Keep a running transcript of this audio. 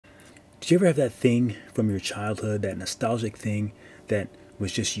Did you ever have that thing from your childhood, that nostalgic thing that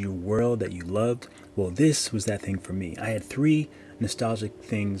was just your world that you loved? Well, this was that thing for me. I had three nostalgic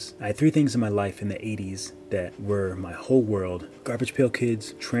things. I had three things in my life in the 80s that were my whole world: Garbage Pail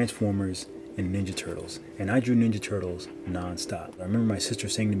Kids, Transformers, and Ninja Turtles. And I drew Ninja Turtles non-stop. I remember my sister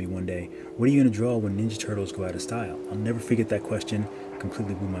saying to me one day, "What are you gonna draw when Ninja Turtles go out of style?" I'll never forget that question.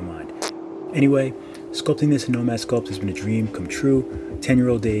 Completely blew my mind. Anyway, sculpting this in Nomad Sculpt has been a dream come true.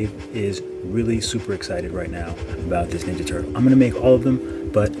 10-year-old Dave is really super excited right now about this Ninja Turtle. I'm gonna make all of them,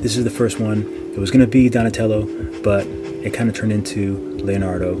 but this is the first one. It was gonna be Donatello, but it kind of turned into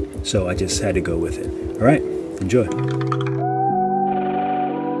Leonardo, so I just had to go with it. All right, enjoy.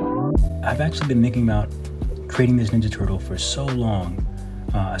 I've actually been thinking about creating this Ninja Turtle for so long.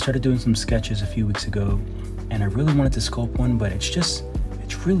 I started doing some sketches a few weeks ago, and I really wanted to sculpt one, but it's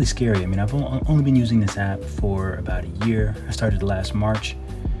really scary. I mean, I've only been using this app for about a year. I started last March,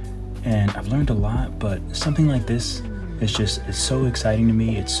 and I've learned a lot, but something like this it's so exciting to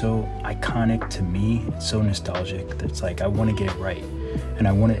me. It's so iconic to me. It's so nostalgic that it's like, I want to get it right. And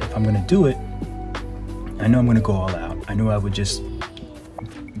if I'm going to do it, I know I'm going to go all out. I knew I would just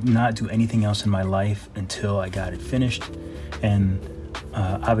not do anything else in my life until I got it finished. And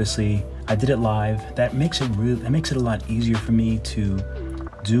obviously I did it live. That makes it a lot easier for me to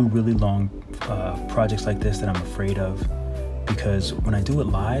do really long projects like this that I'm afraid of, because when I do it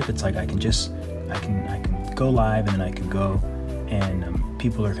live, it's like I can go live and then I can go, and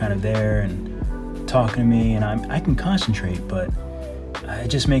people are kind of there and talking to me, and I can concentrate, but it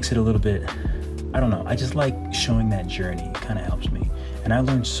just makes it a little bit, I don't know, I just like showing that journey. It kind of helps me. And I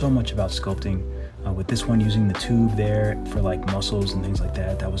learned so much about sculpting with this one, using the tube there for like muscles and things like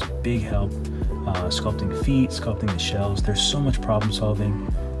that. That was a big help. Sculpting feet, sculpting the shells. There's so much problem solving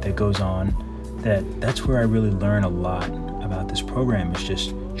that goes on that's where I really learn a lot about this program. It's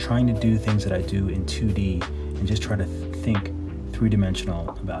just trying to do things that I do in 2D and just try to think three-dimensional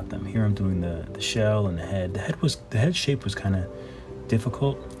about them. Here I'm doing the shell and the head. The head shape was kind of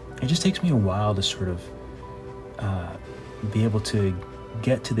difficult. It just takes me a while to sort of be able to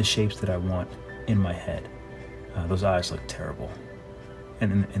get to the shapes that I want in my head. Those eyes look terrible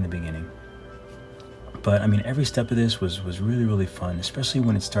in the beginning. But I mean, every step of this was really, really fun, especially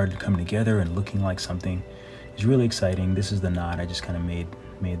when it started coming together and looking like something. It's really exciting. This is the knot. I just kind of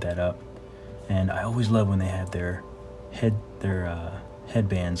made that up. And I always love when they have their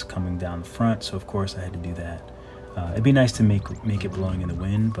headbands coming down the front. So of course I had to do that. It'd be nice to make it blowing in the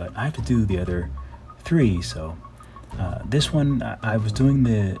wind, but I have to do the other three. So this one, I was doing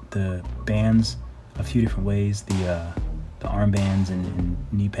the bands a few different ways, the armbands and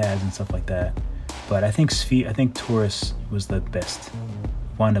knee pads and stuff like that. But I think Taurus was the best,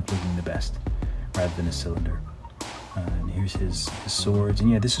 wound up looking the best, rather than a cylinder. And here's his swords. And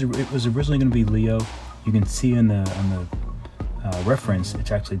yeah, it was originally going to be Leo. You can see on the reference,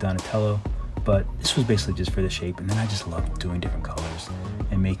 it's actually Donatello. But this was basically just for the shape. And then I just love doing different colors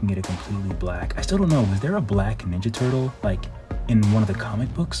and making it a completely black. I still don't know, was there a black Ninja Turtle like in one of the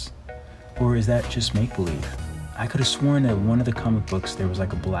comic books? Or is that just make-believe? I could have sworn that one of the comic books there was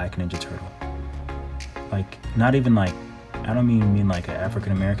like a black Ninja Turtle. Like, not even like, I don't mean like an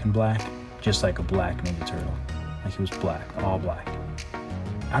African-American black, just like a black Ninja Turtle. Like he was black, all black.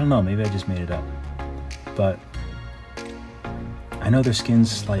 I don't know, maybe I just made it up. But I know their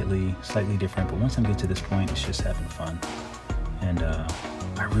skin's slightly different, but once I get to this point, it's just having fun. And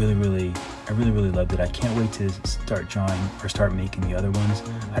I really loved it. I can't wait to start drawing or start making the other ones.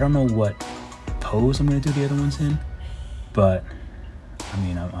 I don't know what pose I'm gonna do the other ones in, but I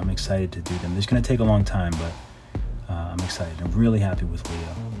mean, I'm excited to do them. It's gonna take a long time, but I'm excited. I'm really happy with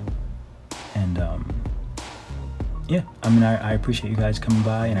Leo. And yeah, I mean, I appreciate you guys coming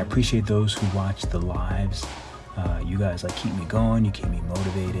by, and I appreciate those who watch the lives. You guys like keep me going, you keep me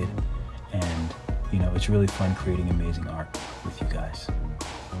motivated, and you know, it's really fun creating amazing art with you guys.